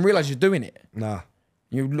 bruv? You don't even realise you're doing it. nah.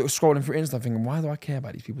 You look scrolling through Insta thinking, why do I care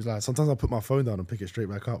about these people's lives? Sometimes I put my phone down and pick it straight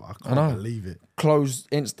back up. I know. can't believe it. Close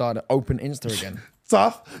Insta, to open Insta again.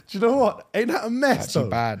 Tough. Do you know what? Ain't that a mess, Actually though?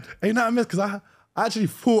 bad. Ain't that a mess? Because I actually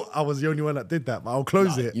thought I was the only one that did that, but I'll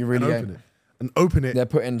close it you really and ain't. open it. And open it. They're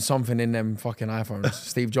putting something in them fucking iPhones.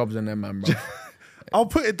 Steve Jobs and them, man, bro. I'll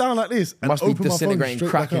put it down like this and Must be open my phone disintegrating, straight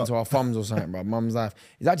crack back into up. our thumbs or something, bro. Mum's life.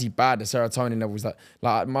 It's actually bad, the serotonin levels.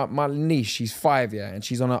 Like my niece, she's 5, yeah, and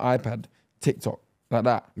she's on her iPad, TikTok, like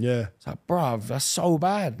that. Yeah. It's like, bruv, that's so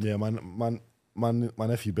bad. Yeah, my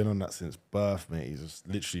nephew been on that since birth, mate. He's just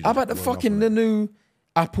literally. How about the fucking the new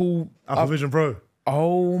Apple Vision Pro?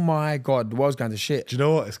 Oh my God, the world's going to shit. Do you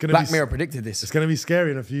know what? It's gonna Black be Mirror predicted this. It's gonna be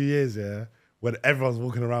scary in a few years, yeah, when everyone's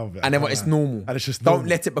walking around with it. And then what? It's normal. And it's just Don't normal.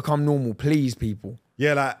 let it become normal, please, people.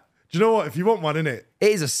 Yeah, like, Do you know what? If you want one, innit?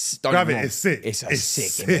 It is don't Grab get me it, wrong, it's sick. It's a It's sick,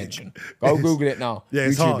 sick. invention. Go Google it now. Yeah,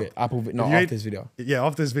 it's YouTube hard. it. Apple, no, If you after ain't- this video. Yeah,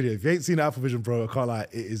 after this video. If you ain't seen the Apple Vision Pro, I can't lie,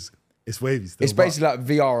 it's wavy still. It's but- basically like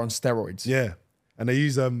VR on steroids. Yeah. And they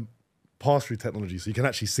use pass-through technology, so you can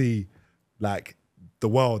actually see like the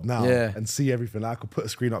world now Yeah. and see everything. Like I could put a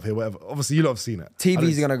screen up here, whatever. Obviously, you lot have seen it.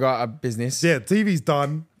 TVs are gonna go out of business. Yeah, TV's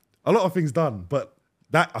done. A lot of things done, but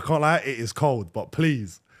that I can't lie, it is cold. But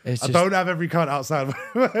please, It's I just- don't have every cunt outside.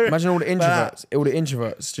 Imagine all the Like, introverts. All the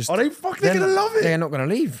introverts just. Are they fucking? They're gonna love it. They're not gonna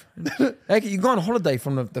leave. Like, you go on holiday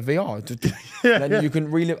from the VR. Then you can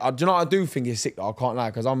relive. Do you know what I do think is sick? Though? I can't lie,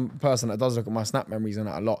 because I'm a person that does look at my Snap memories and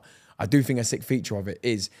that a lot. I do think a sick feature of it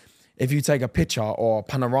is if you take a picture or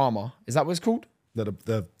panorama. Is that what it's called?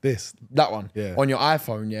 This. That one. Yeah. On your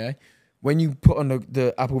iPhone, yeah. When you put on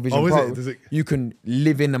the Apple Vision is Pro, it? Does it- you can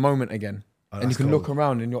live in the moment again. And you that's can look cold.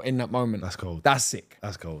 around and you're in that moment. That's cold. That's sick.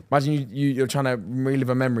 That's cold. Imagine you're trying to relive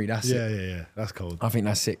a memory. That's sick. Yeah. That's cold. I think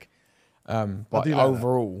that's sick. But do like that.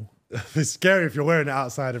 overall, It's scary if you're wearing it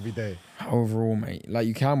outside every day. overall, mate, like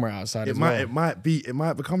you can wear it outside as well. It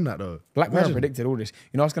might become that though. Black Mirror Imagine. predicted all this.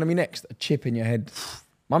 You know what's going to be next? A chip in your head.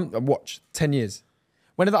 Mum, watch, 10 years.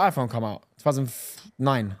 When did the iPhone come out?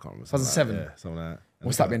 2009, Can't remember, 2007. Yeah, something like that.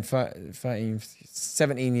 What's that been? 13,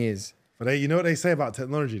 17 years. But you know what they say about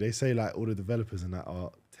technology? They say like all the developers and that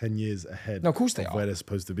are 10 years ahead. No, of course they are. Where they're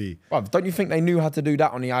supposed to be. Bruv, don't you think they knew how to do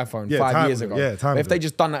that on the iPhone Yeah, 5 time years ago. ago? Yeah, time But if ago. they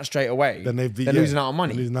just done that straight away, Then they're losing out on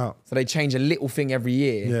money. They're losing out. So they change a little thing every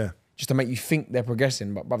year Yeah. just to make you think they're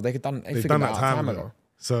progressing. But bruv, they They've figured done that that out time ago.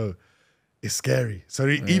 So it's scary. So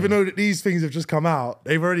even though that these things have just come out,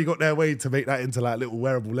 they've already got their way to make that into like little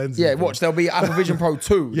wearable lenses. Yeah, and watch, there'll be Apple Vision Pro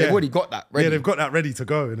 2. Yeah. They've already got that ready. Yeah, they've got that ready to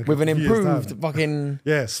go. with an few years' time. improved fucking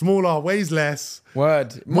Yeah, smaller, weighs less.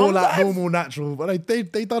 word. More Mum, like life. normal, natural. But they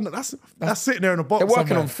done that. That's sitting there in a box. They're working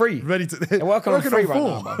somewhere, on free. Ready to. They're working on free right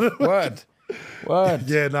full. now, bro. Word. Word.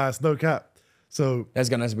 Yeah, nah, it's no cap. So, There's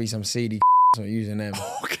going to be some seedy using them.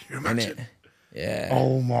 oh, can you Innit? imagine? Yeah.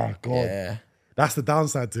 Oh my god. Yeah. That's the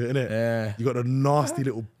downside to it, innit? Yeah. You got the nasty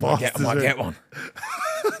little Get, bastards. I innit? get one.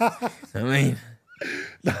 I mean,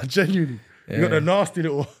 Nah, genuinely. You got the nasty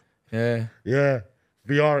little, yeah.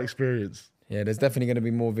 VR experience. Yeah, there's definitely going to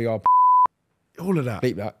be more VR. All of that.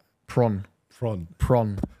 Beep that. Prawn.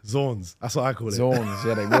 Prawn. Zorns. That's what I call it. Zorns.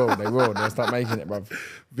 Yeah, they will. They will. They'll start making it, bruv.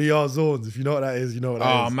 VR Zorns. If you know what that is, you know what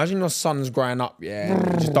that Oh, is. imagine your son's growing up, yeah.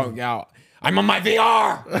 and you just don't get out. I'm on my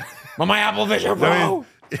VR. I'm on my Apple Vision Pro.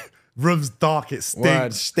 Room's dark, it stinks.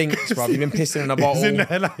 Word stinks, bruv. You've been pissing in a bottle. It's in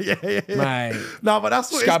there like, yeah. Mate. No, but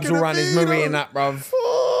that's what Scabs it's all gonna around his be, movie though. and that, bruv.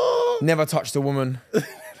 Oh. Never touched a woman. You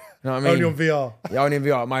know what I mean? Only on VR. Yeah, only in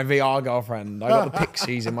VR. My VR girlfriend. I got the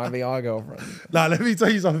pixies in my VR girlfriend. Now, let me tell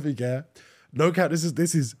you something, yeah. No cap, this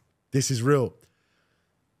is real.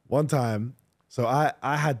 One time, so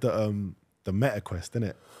I had the Meta Quest,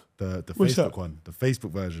 innit? The What's Facebook that? one, the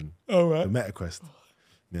Facebook version. Oh, right. The Meta Quest.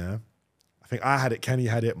 Yeah. I think I had it, Kenny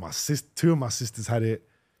had it, two of my sisters had it.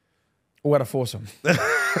 All had a foursome.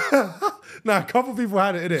 Nah, a couple people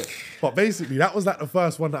had it, innit? But basically, that was like the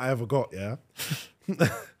first one that I ever got, yeah?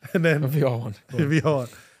 And then A VR one. VR.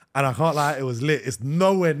 And I can't lie, it was lit. It's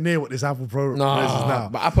nowhere near what this Apple Pro is now.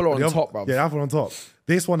 but Apple are on The other- top, bruv. Yeah, Apple on top.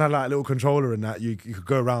 This one had like a little controller in that. You could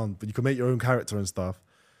go around, but you could make your own character and stuff.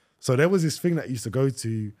 So there was this thing that I used to go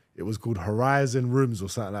to. It was called Horizon Rooms or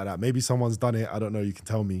something like that. Maybe someone's done it. I don't know. You can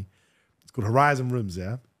tell me. It's called Horizon Rooms,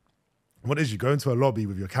 yeah? What it is, you go into a lobby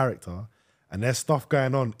with your character and there's stuff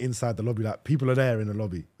going on inside the lobby. Like people are there in the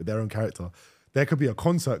lobby with their own character. There could be a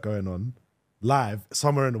concert going on live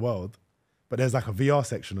somewhere in the world, but there's like a VR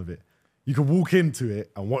section of it. You can walk into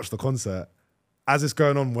it and watch the concert as it's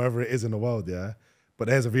going on wherever it is in the world, yeah? But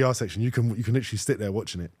there's a VR section. You can literally sit there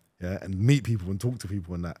watching it, yeah? And meet people and talk to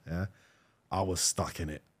people and that, yeah? I was stuck in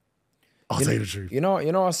it. I'll tell you the truth. You know our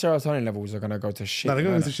serotonin levels are going to go to shit. No, they're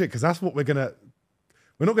going innit? into shit because that's what we're not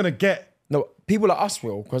going to get. No, people like us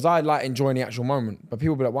will, because I like enjoying the actual moment. But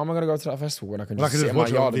people be like, why am I going to go to that festival when I can Like just I sit just in my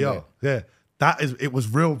watch it on yard and do VR. it? Yeah, it was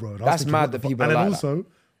real, bro. And I was That's thinking, mad what the that fuck? people And are then like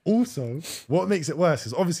also, what makes it worse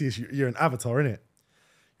is obviously you're an avatar, innit?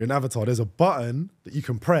 You're an avatar. There's a button that you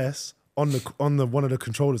can press on the one of the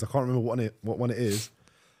controllers. I can't remember what one it is,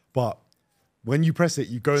 but when you press it,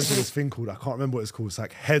 you go into this thing called, I can't remember what it's called. It's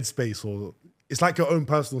like headspace, or it's like your own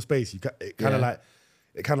personal space. It kind of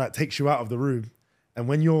like takes you out of the room. And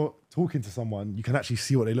when you're talking to someone, you can actually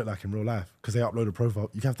see what they look like in real life because they upload a profile.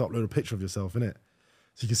 You have to upload a picture of yourself, innit?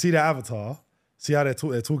 So you can see their avatar, see how they're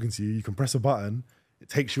talking to you. You can press a button, it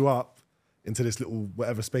takes you up. into this little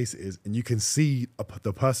whatever space it is, and you can see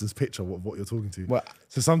the person's picture of what you're talking to. What?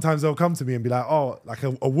 So sometimes they'll come to me and be like, oh, like a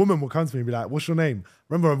woman will come to me and be like, what's your name?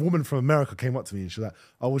 Remember a woman from America came up to me and she's like,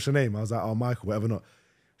 oh, what's your name? I was like, oh, Michael, whatever not.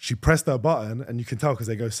 She pressed her button and you can tell because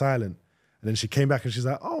they go silent. And then she came back and she's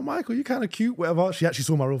like, oh, Michael, you kind of cute, whatever. She actually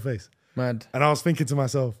saw my real face. Mad. And I was thinking to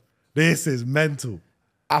myself, this is mental.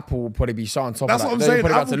 Apple will probably be so on top That's of that. what I'm saying. They'll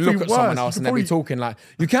probably Apple have to look be at someone worse. else You and can they'll be talking like,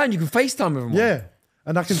 you can FaceTime with them. Yeah.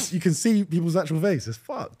 And you can see people's actual face. It's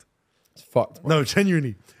fucked. It's fucked. No,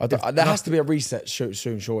 genuinely. There has to be a reset soon,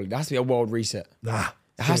 surely. There has to be a world reset. Nah.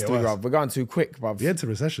 It has to be, bruv. We're going too quick, bruv. We entered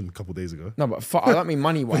recession a couple of days ago. No, but I don't mean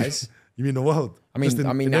money-wise. You mean the world? I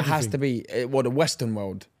mean, it has to be, the Western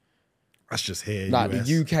world. That's just here, Like, US.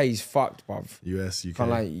 the UK's fucked, bruv. US, UK. From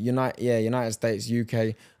like, United States,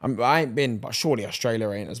 UK. I ain't been, but surely Australia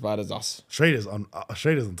ain't as bad as us. Australia's on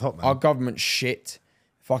top, man. Our government's shit.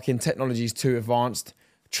 Fucking technology's too advanced.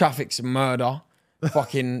 Traffic's murder.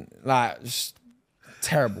 Fucking, like, just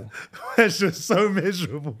terrible. It's just so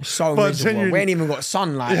miserable. So But miserable. genuinely- We ain't even got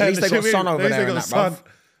sun, like. Yeah, At least they got sun over at least there they and got that, sun. bruv.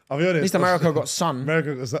 I'll be honest. At least America got sun.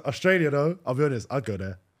 Australia, though, I'll be honest, I'd go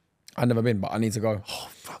there. I've never been, but I need to go. Oh,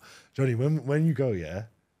 fuck. Johnny, when you go, yeah,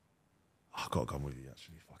 I've got to come with you,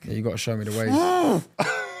 actually. Fuck Yeah, it. you got to show me the ways.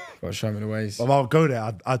 Got to show me the ways. But I'll go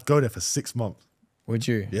there. I'd go there for 6 months. Would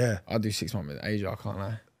you? Yeah. I'd do 6 months with Asia, I can't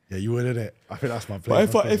lie. Yeah, you would, innit? I think that's my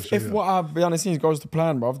place. But if what I've behind the scenes goes to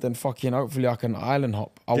plan, bruv, then fucking hopefully I can island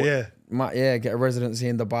hop. Get a residency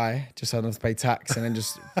in Dubai, just so I don't have to pay tax, and then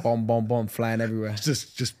just bomb, flying everywhere.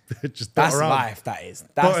 just dot That's around. life, that is.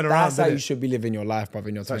 Dotting That's around, how you innit? should be living your life, bruv,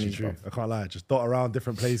 in your It's actually 20s, true. bruv. I can't lie. Just dot around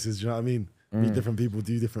different places, you know what I mean? Meet different people,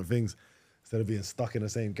 do different things, instead of being stuck in the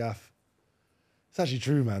same gaff. It's actually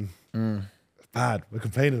true, man. It's bad. We're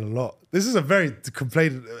complaining a lot. This is a very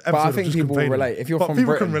complaining episode. But I of think just people will complaining. relate. If you're But from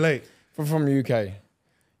people Britain, can relate. if you're from the UK,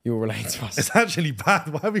 you'll relate to us. It's actually bad.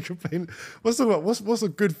 Why are we complaining? What's a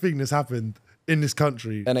good thing that's happened in this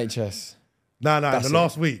country? NHS. No, in That's the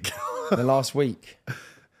last week. The last week.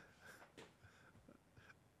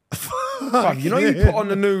 Bruv, you know you put on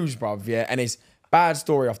the news, bruv, yeah, and it's bad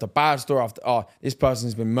story after bad story after, oh, this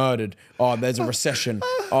person's been murdered. Oh, there's a recession.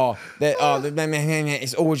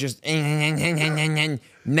 It's always just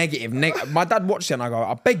negative. My dad watched it and I go,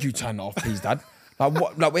 I beg you turn it off, please, Dad. Like,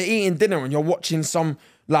 what? Like, we're eating dinner and you're watching some,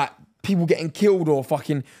 like, people getting killed or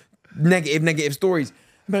fucking negative stories.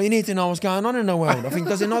 But you need to know what's going on in the world. I think,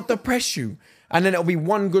 does it not depress you? And then it'll be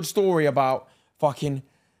one good story about fucking,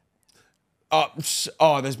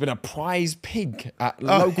 there's been a prize pig at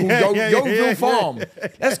local Yeovil farm.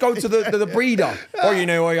 Let's go to the breeder. Oh, you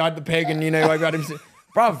know, I had the pig and you know, I had him.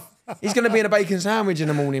 Bruv, he's going to be in a bacon sandwich in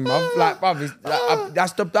the morning, bruv. Like, bruv,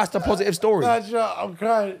 that's the positive story. I'm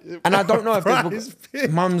crying. And I don't know if Prize there's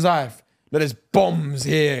pig. mum's life. There's bombs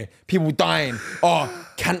here, people dying. Oh,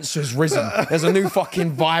 cancer's risen. There's a new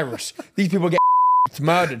fucking virus. These people get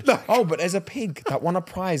murdered. Oh, but there's a pig that won a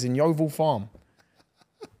prize in Yeovil farm.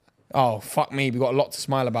 Oh, fuck me. We got a lot to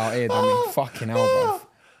smile about here, don't we? Fucking hell,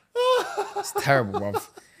 bruv. It's terrible, bruv.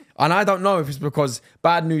 And I don't know if it's because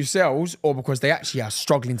bad news sells or because they actually are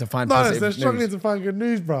struggling to find positive they're news. struggling to find good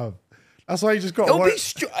news, bro. That's why you just got It'll be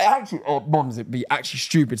it'd be actually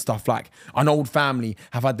stupid stuff like an old family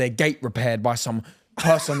have had their gate repaired by some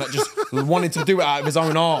person that just wanted to do it out of his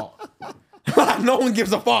own art. No one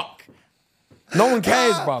gives a fuck. No one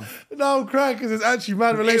cares, bruv. No, I'm crying because it's actually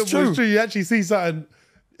mad relatable. true. It's true. You actually see something.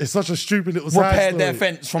 It's such a stupid little side Repaired story. their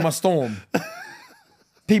fence from a storm.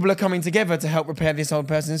 People are coming together to help repair this old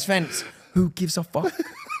person's fence. Who gives a fuck?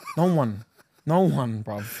 No one. No one,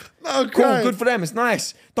 bruv. No, Cool, crying. good for them. It's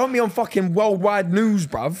nice. Don't be on fucking worldwide news,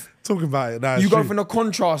 bruv. Talking about it now. You go from the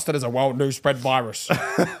contrast that there's a world news spread virus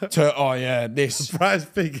to, oh yeah, this. prize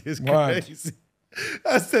pig is Word. crazy.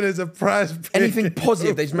 I said it's a prize pig. Anything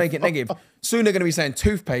positive, they just make it negative. Soon they're going to be saying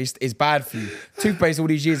toothpaste is bad for you. Toothpaste all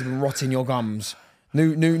these years have been rotting your gums.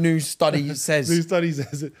 New study says. New study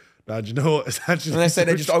says it. Now, do you know what? It's actually. And they say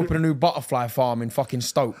they so just true. opened a new butterfly farm in fucking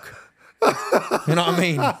Stoke. You know what I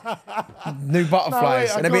mean? New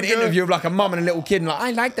butterflies. I And there'll be an can't go. interview of like a mum and a little kid and like,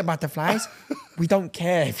 I like the butterflies. We don't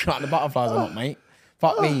care if you like the butterflies or not, mate.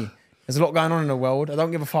 Fuck me. There's a lot going on in the world. I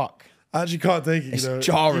don't give a fuck. I actually can't take it. It's you know.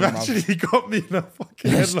 jarring, You bruv. actually got me in a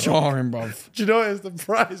fucking It's headlock. jarring, bruv. Do you know what? It's the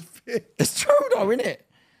prize pig. It's true though, isn't it?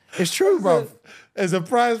 It's true, bruv. It's a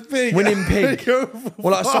prize pig. Winning pig. Go for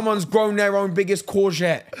Or like fuck. someone's grown their own biggest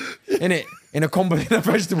courgette, innit? In a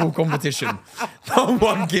vegetable competition. No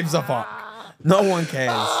one gives a fuck. No one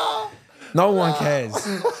cares. No one cares.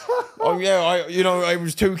 Oh yeah, it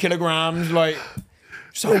was 2 kilograms. Like,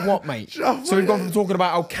 so what, mate? So we've gone from talking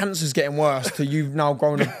about how cancer's getting worse to you've now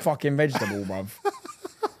grown a fucking vegetable, bruv.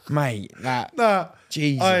 Mate, like, Nah,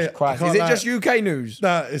 Jesus Christ. Is it just UK news?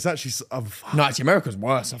 Nah, it's actually. No, actually, America's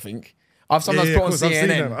worse, I think. I've sometimes Yeah, put on of course,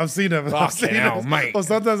 CNN. I've seen them. Fucking hell, mate. Or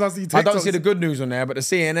sometimes I see TikToks. I don't see the good news on there, but the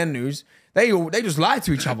CNN news, they just lie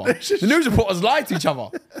to each other. The news reporters lie to each other.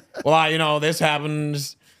 Well, like, you know, this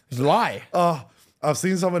happens. It's a lie. Oh, I've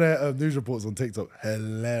seen some of their news reports on TikTok.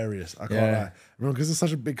 Hilarious. I can't lie. Remember, because it's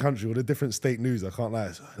such a big country, all the different state news, I can't lie.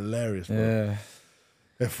 It's hilarious, bro. Yeah.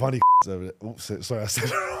 They're funny over there. Oops, sorry, I said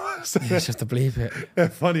it wrong. It's just to bleep it. They're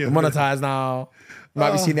funny. We're monetized now.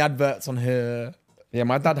 Might be seeing the adverts on here. Yeah,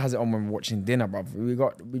 my dad has it on when we're watching dinner, bruv.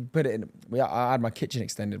 We put it in. I had my kitchen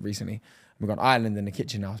extended recently. We got an island in the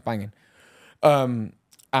kitchen now. It's banging.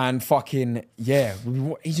 And fucking yeah,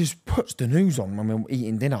 he just puts the news on when we're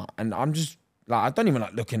eating dinner, and I'm just like, I don't even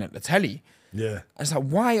like looking at the telly. Yeah. It's like,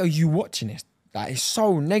 why are you watching this? Like, it's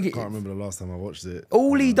so negative. I can't remember the last time I watched it.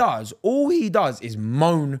 All he does is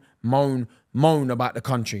moan about the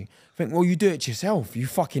country. I think, well, you do it yourself. You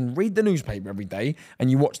fucking read the newspaper every day and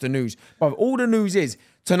you watch the news. But all the news is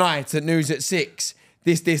tonight at news at 6,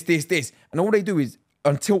 this. And all they do is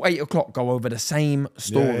until 8 o'clock go over the same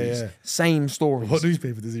stories. Yeah. Same stories. What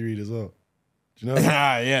newspaper does he read as well? Do you know?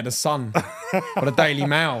 Yeah, the Sun or the Daily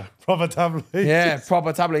Mail. Proper tabloid. Yeah,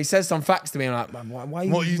 proper tabloid. He says some facts to me. I'm like, man, why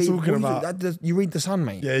What are you talking about? You read the Sun,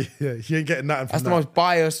 mate. Yeah. You ain't getting nothing from That's that. the most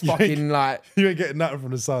biased fucking like. You ain't getting nothing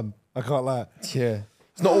from the Sun. I can't lie. Yeah.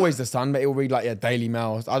 It's not always the Sun, but he'll read like Daily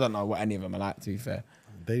Mail. I don't know what any of them are like, to be fair.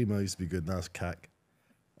 Daily Mail used to be good. Now it's cack.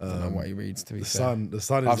 I don't know what he reads, to be fair. The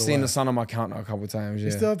Sun is I've seen the Sun on my counter a couple of times, yeah.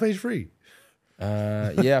 You still have page 3?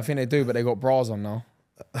 Yeah, I think they do, but they got bras on now.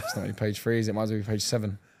 It's not really page 3, is it? Might as well be page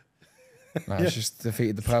 7. Like, it's just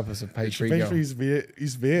defeated the purpose of page 3. Page 3 used to be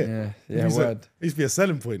it. Yeah, word. It used to be a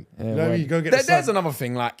selling point. Yeah, you know what I mean? You go get there's another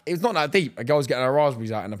thing, like, it's not that deep. A girl's getting her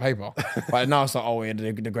raspberries out in the paper. But now it's like, oh, we're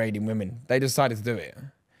degrading women. They decided to do it.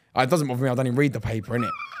 It doesn't bother me, I don't even read the paper, innit?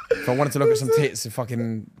 If I wanted to look at some tits,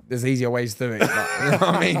 there's easier ways to do it. Like, you know what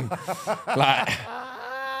I mean? Like,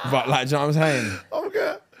 do you know what I'm saying? Oh,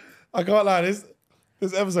 God. I can't lie. This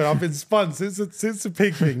episode, I've been spun since the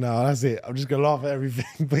pig thing now. That's it. I'm just going to laugh at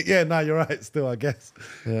everything. But yeah, no, you're right still, I guess.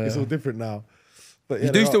 Yeah. It's all different now. But yeah,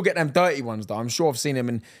 you do still get them dirty ones, though. I'm sure I've seen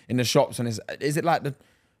them in the shops. And is it like the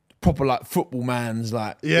proper like football man's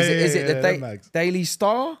like? Is it the Daily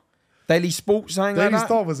Star? Daily Sports, something like that? Daily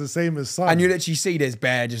Star was the same as Sun. And you literally see there's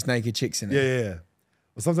bare just naked chicks in it. Yeah.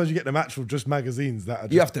 Well, sometimes you get them actual just magazines that are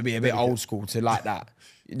just... You have to be a bit old school to like that.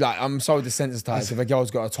 Like, I'm so desensitized. If a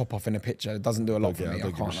girl's got a top off in a picture, it doesn't do a lot for me.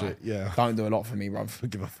 I can't lie. Yeah. Don't do a lot for me, bruv. Don't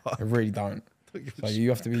give a fuck. I really don't. So you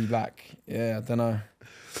have to be like, yeah, I don't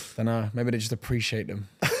know. Maybe they just appreciate them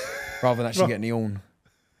rather than actually getting the on. You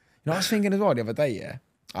know, I was thinking as well the other day, yeah.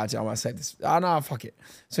 Actually, I might say this. Oh, no, fuck it. I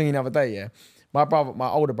was thinking the other day, yeah. My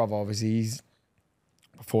older brother, obviously, he's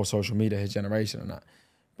before social media, his generation and that.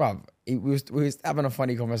 Bruv, we was having a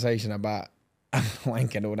funny conversation about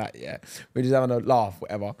wank and all that, yeah. We were just having a laugh,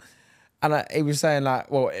 whatever. And he was saying like,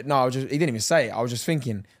 well, no, he didn't even say it. I was just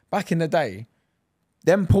thinking, back in the day,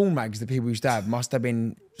 them porn mags that people used to have must have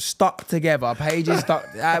been stuck together, pages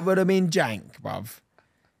stuck, that would have been jank, bruv.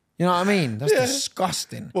 You know what I mean? That's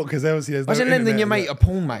disgusting. What, because there's no imagine lending your mate a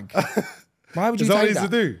porn mag. Why would you take that? Is that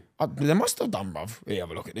what he used to do? They must have done, bruv. Here,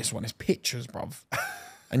 have a look at this one. It's pictures, bruv.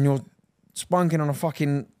 And you're spunking on a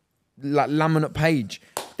fucking like laminate page.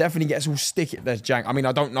 Definitely gets all sticky. There's jank. I mean,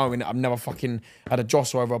 I don't know. I've never fucking had a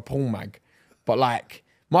jostle over a porn mag. But like,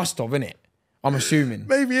 must have, innit? I'm assuming.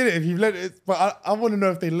 Maybe, innit, if you've lent it. But I want to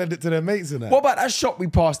know if they lend it to their mates in that. What about that shop we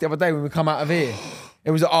passed the other day when we come out of here?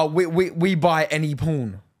 It was, we buy any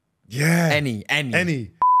porn. Yeah. Any.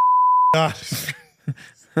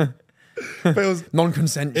 But it was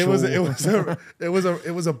non-consensual. It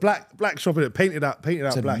was a black shop in it, painted out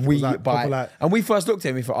black. We like buy. like, and we first looked at it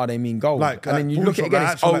and we thought, oh, they mean gold. And then you look at it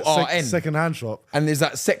again, it's like ORN. Second-hand shop. And there's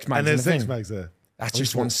that sex mags. And there's sex mags there. That's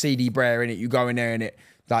just one CD Brer in it. You go in there and it,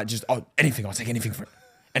 like, just, anything. I'll take anything for it.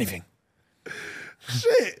 Anything.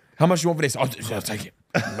 Shit. How much do you want for this? I'll take it.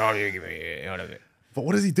 No, you give me it. But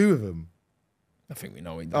what does he do with them? I think we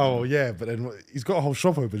know he does. Oh, yeah, but then he's got a whole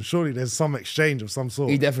shop open. Surely there's some exchange of some sort.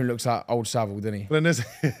 He definitely looks like old Savile, doesn't he? But then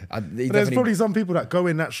there's probably some people that go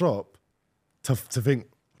in that shop to think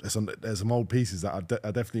there's some old pieces that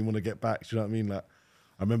I definitely want to get back. Do you know what I mean? Like,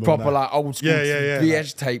 I remember proper like old school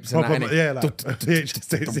VH tapes and that, innit? Yeah, like VH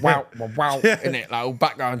tapes. Wow, in it, like all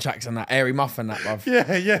background tracks and that airy muffin, that bruv.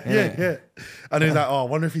 Yeah. And he's like, oh, I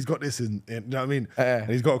wonder if he's got this in, you know what I mean?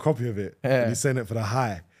 And he's got a copy of it. And he's saying it for the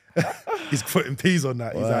high. He's putting P's on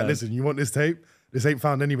that. He's like, listen, you want this tape? This ain't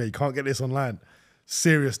found anywhere. You can't get this online.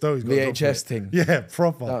 Serious though. He's got VHS thing. Yeah,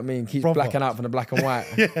 proper. You know what I mean? Keeps proper. blacking out from the black and white.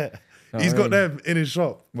 Yeah. He's got them in his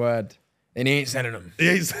shop. Word. And he ain't selling them. He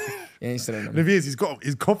ain't, He ain't selling and them. if he is,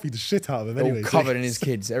 he's copied the shit out of them They're anyway. all covered in his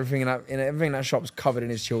kids. Everything in that shop's covered in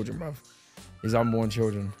his children, bruv. His unborn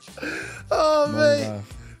children. Oh, mate.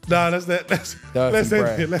 Nah, let's end it.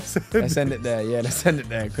 Let's end it there. Yeah, let's end it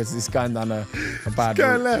there because it's going down a bad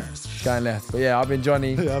Going route. left. It's going left. But yeah, I've been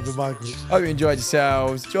Johnny. Yeah, I've been Michael. Hope you enjoyed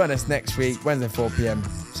yourselves. Join us next week, Wednesday 4 p.m.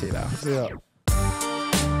 See you later. See ya.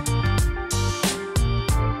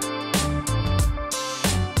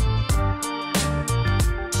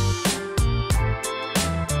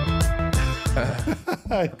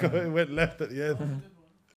 It went left at the end.